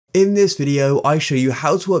In this video, I show you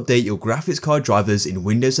how to update your graphics card drivers in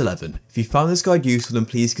Windows 11. If you found this guide useful, then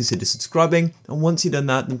please consider subscribing, and once you've done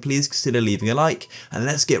that, then please consider leaving a like, and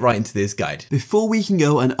let's get right into this guide. Before we can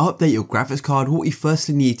go and update your graphics card, what we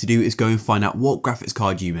firstly need to do is go and find out what graphics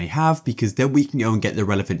card you may have, because then we can go and get the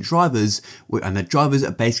relevant drivers, and the drivers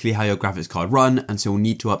are basically how your graphics card run, and so we'll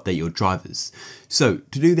need to update your drivers. So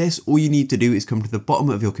to do this, all you need to do is come to the bottom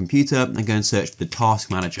of your computer and go and search for the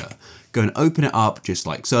task manager. Go and open it up just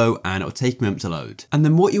like so, and it'll take a minute to load. And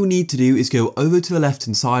then what you'll need to do is go over to the left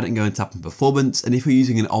hand side and go and tap on performance. And if you're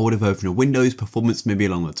using an older version of Windows, performance may be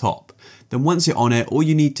along the top. Then once you're on it, all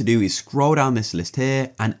you need to do is scroll down this list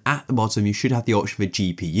here, and at the bottom you should have the option for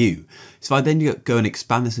GPU. So if I then go and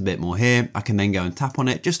expand this a bit more here, I can then go and tap on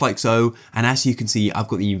it just like so, and as you can see, I've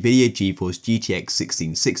got the NVIDIA GeForce GTX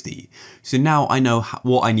 1660. So now I know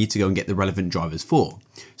what I need to go and get the relevant drivers for.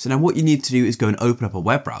 So now what you need to do is go and open up a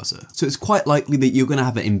web browser. So it's quite likely that you're going to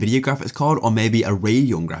have an NVIDIA graphics card or maybe a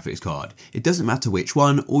Radeon graphics card. It doesn't matter which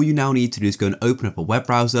one, all you now need to do is go and open up a web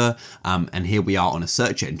browser, and here we are on a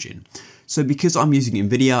search engine. So because I'm using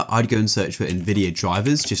NVIDIA, I'd go and search for NVIDIA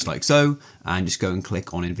drivers just like so, and just go and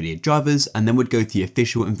click on NVIDIA drivers, and then would go to the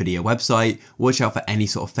official NVIDIA website. Watch out for any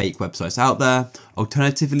sort of fake websites out there.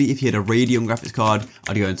 Alternatively, if you had a Radeon graphics card,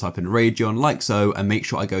 I'd go and type in Radeon like so, and make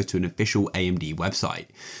sure I go to an official AMD website.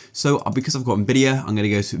 So because I've got NVIDIA, I'm going to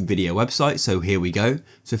go to NVIDIA website, so here we go.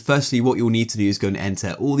 So firstly, what you'll need to do is go and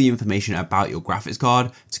enter all the information about your graphics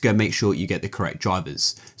card to go and make sure you get the correct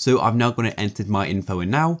drivers. So I've now gone and entered my info in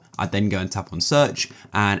now. I then go and tap on search,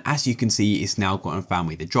 and as you can see, it's now gone and found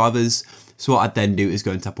me the drivers. So what I'd then do is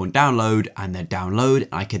go and tap on download, and then download,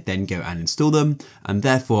 I could then go and install them, and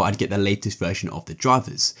therefore I'd get the latest version of the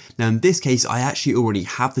drivers. Now in this case, I actually already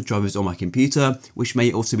have the drivers on my computer, which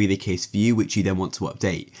may also be the case for you, which you then want to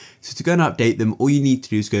update. So to go and update them, all you need to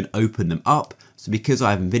do is go and open them up. So because I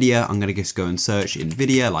have NVIDIA, I'm going to just go and search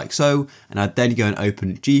NVIDIA like so, and I'd then go and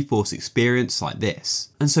open GeForce Experience like this.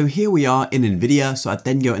 And so here we are in NVIDIA, so I'd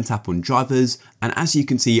then go and tap on drivers, and as you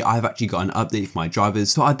can see, I've actually got an update for my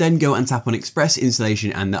drivers. So I'd then go and tap on Express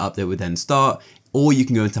installation, and the update would then start. Or you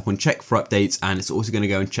can go and tap on check for updates, and it's also going to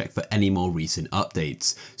go and check for any more recent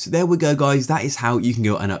updates. So there we go guys, that is how you can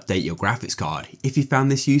go and update your graphics card. If you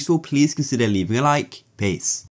found this useful, please consider leaving a like. Peace.